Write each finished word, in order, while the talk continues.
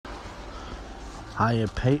Hiya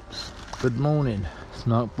peeps, good morning, it's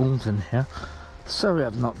Mark Boulton here. Sorry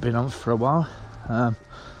I've not been on for a while,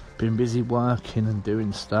 been busy working and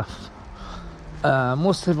doing stuff.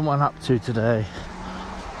 What's everyone up to today?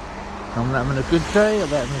 I'm having a good day, I'm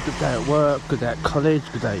having a good day at work, good day at college,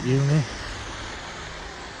 good day at uni.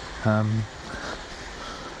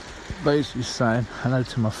 Basically saying hello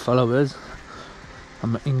to my followers,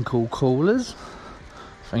 I'm in callers,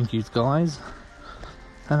 thank you guys,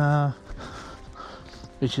 and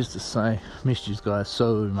it's just to say, missed you guys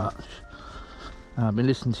so much. I've been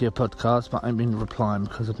listening to your podcast, but I haven't been replying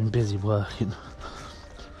because I've been busy working.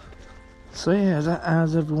 So yeah,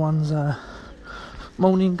 how's everyone's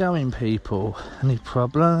morning going, people? Any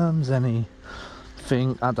problems?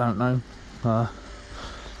 Anything? I don't know.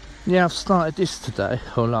 Yeah, I've started this today,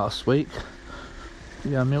 or last week.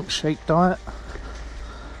 Yeah, milkshake diet.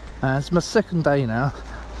 It's my second day now.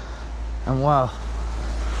 And wow,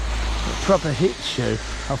 it proper hits you.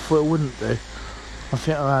 I thought it wouldn't do. I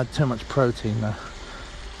think I had too much protein though.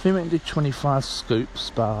 I think I did 25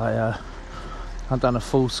 scoops, but I'd done a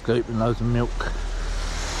full scoop and loads of milk.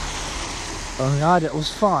 And I had it was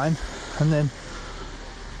fine. And then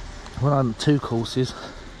when I had 2 courses,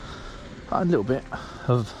 I had a little bit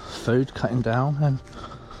of food cutting down, and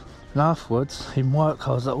afterwards in work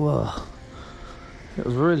I was like, whoa, it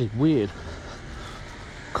was really weird.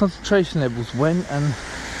 Concentration levels went, and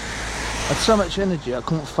I had so much energy I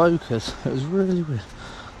couldn't focus. It was really weird.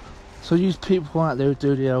 So you people out there who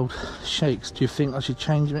do the old shakes, do you think I should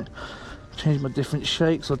change my different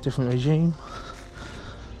shakes or different regime?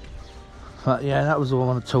 But yeah, that was all I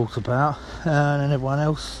want to talk about. And then everyone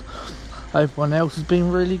else has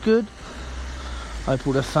been really good. Hope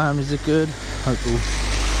all their families are good. I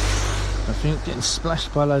think getting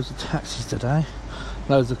splashed by loads of taxis today.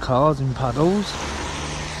 Loads of cars in puddles.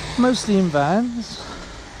 Mostly in vans.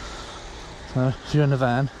 So if you're in a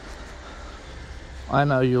van, I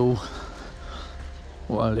know you'll...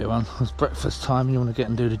 Well, earlier on, it's breakfast time and you want to get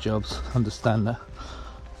and do the jobs. Understand that.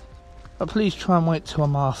 But please try and wait till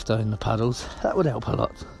I'm after in the puddles. That would help a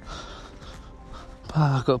lot. But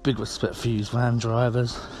I've got a big respect for you van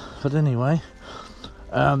drivers. But anyway...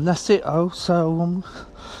 that's it. So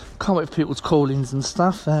can't wait for people's call-ins and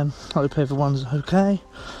stuff. Hope everyone's okay.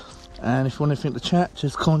 And if you want anything to chat,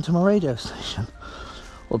 just call into my radio station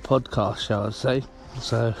or podcast, shall I say.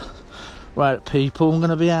 So, right, people, I'm going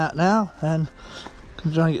to be out now and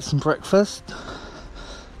can try and get some breakfast.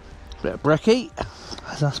 A bit of brekkie,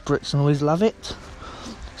 as us Brits always love it.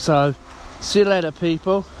 So, see you later,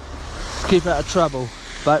 people. Keep out of trouble.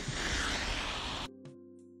 Bye.